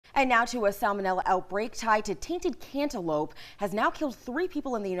And now to a salmonella outbreak tied to tainted cantaloupe has now killed 3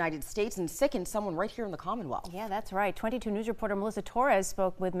 people in the United States and sickened someone right here in the Commonwealth. Yeah, that's right. 22 News reporter Melissa Torres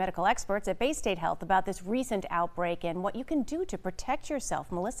spoke with medical experts at Bay State Health about this recent outbreak and what you can do to protect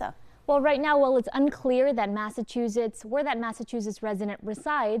yourself. Melissa. Well, right now, while it's unclear where that Massachusetts resident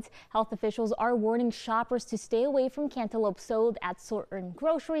resides, health officials are warning shoppers to stay away from cantaloupe sold at certain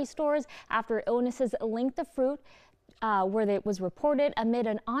grocery stores after illnesses linked the fruit where it was reported amid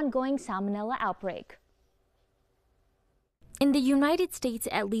an ongoing salmonella outbreak. In the United States,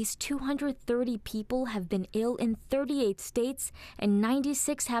 at least 230 people have been ill in 38 states, and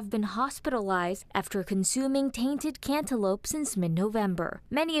 96 have been hospitalized after consuming tainted cantaloupe since mid-November.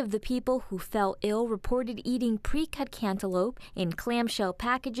 Many of the people who fell ill reported eating pre-cut cantaloupe in clamshell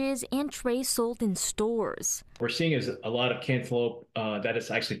packages and trays sold in stores. We're seeing is a lot of cantaloupe that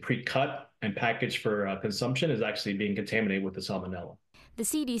is actually pre-cut and packaged for consumption is actually being contaminated with the salmonella. The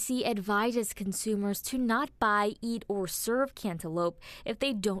CDC advises consumers to not buy, eat, or serve cantaloupe if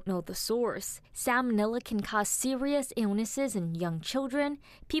they don't know the source. Salmonella can cause serious illnesses in young children,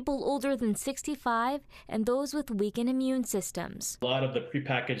 people older than 65, and those with weakened immune systems. A lot of the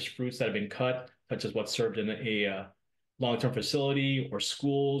prepackaged fruits that have been cut, such as what's served in a long-term facility or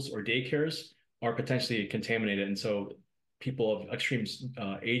schools or daycares, are potentially contaminated. And so people of extreme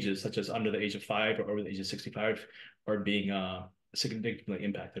ages, such as under the age of 5 or over the age of 65, are being significantly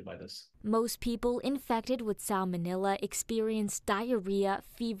impacted by this. Most people infected with salmonella experience diarrhea,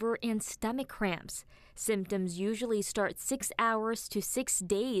 fever, and stomach cramps. Symptoms usually start 6 hours to 6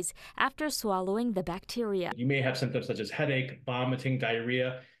 days after swallowing the bacteria. You may have symptoms such as headache, vomiting,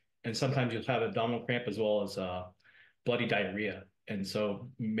 diarrhea, and sometimes you'll have abdominal cramp as well as bloody diarrhea. And so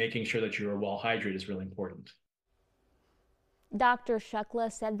making sure that you're well hydrated is really important. Dr. Shukla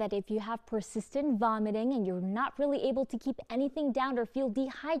said that if you have persistent vomiting and you're not really able to keep anything down or feel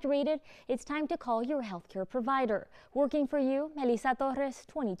dehydrated, it's time to call your healthcare provider. Working for you, Melissa Torres,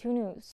 22 News.